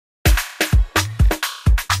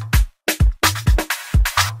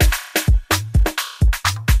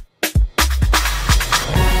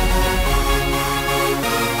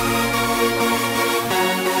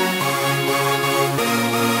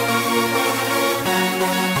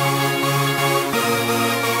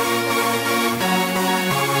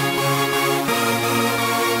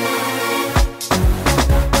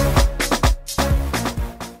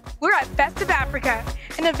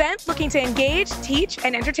looking to engage, teach,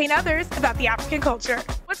 and entertain others about the African culture.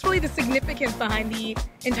 What's really the significance behind the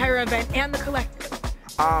entire event and the collective?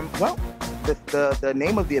 Well, the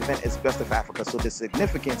name of the event is Best of Africa, so the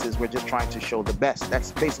significance is we're just trying to show the best.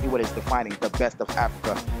 That's basically what it's defining, the best of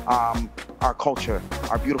Africa. Our culture,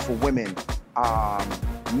 our beautiful women,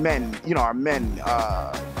 men, our men,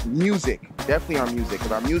 music, definitely our music,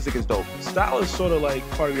 because our music is dope. Style is sort of like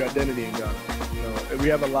part of your identity in Ghana. We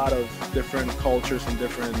have a lot of different cultures from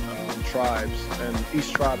different tribes, and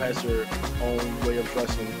each tribe has their own way of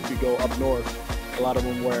dressing. If you go up north, a lot of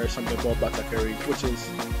them wear something called batakari, which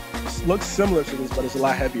looks similar to this, but it's a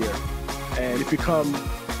lot heavier. And if you come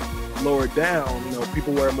lower down,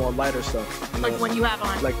 people wear more lighter stuff. Like what you have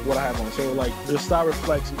on. Like what I have on. So like your style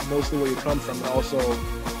reflects mostly where you come from, and also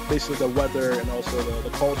basically the weather and also the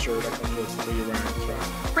culture that comes with where you're wearing.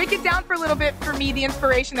 Right. Break it down for a little bit for me, the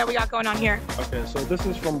inspiration that we got going on here. Okay, so this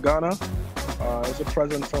is from Ghana. It's a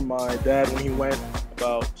present from my dad when he went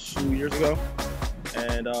about 2 years ago.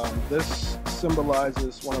 And this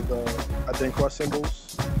symbolizes one of the Adinkra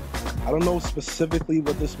symbols. I don't know specifically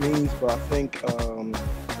what this means, but I think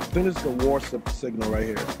this is the war signal right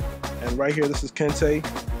here. And right here, this is kente.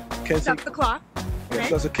 That's the cloth. Yes, Okay.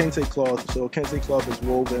 that's a kente cloth. So kente cloth is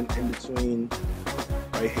woven in between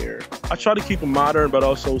right here. I try to keep it modern, but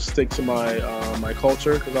also stick to my my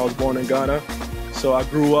culture because I was born in Ghana. So I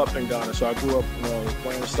grew up in Ghana. So I grew up,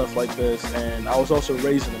 wearing stuff like this, and I was also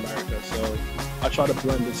raised in America. So I try to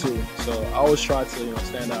blend the two. So I always try to,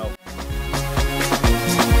 stand out.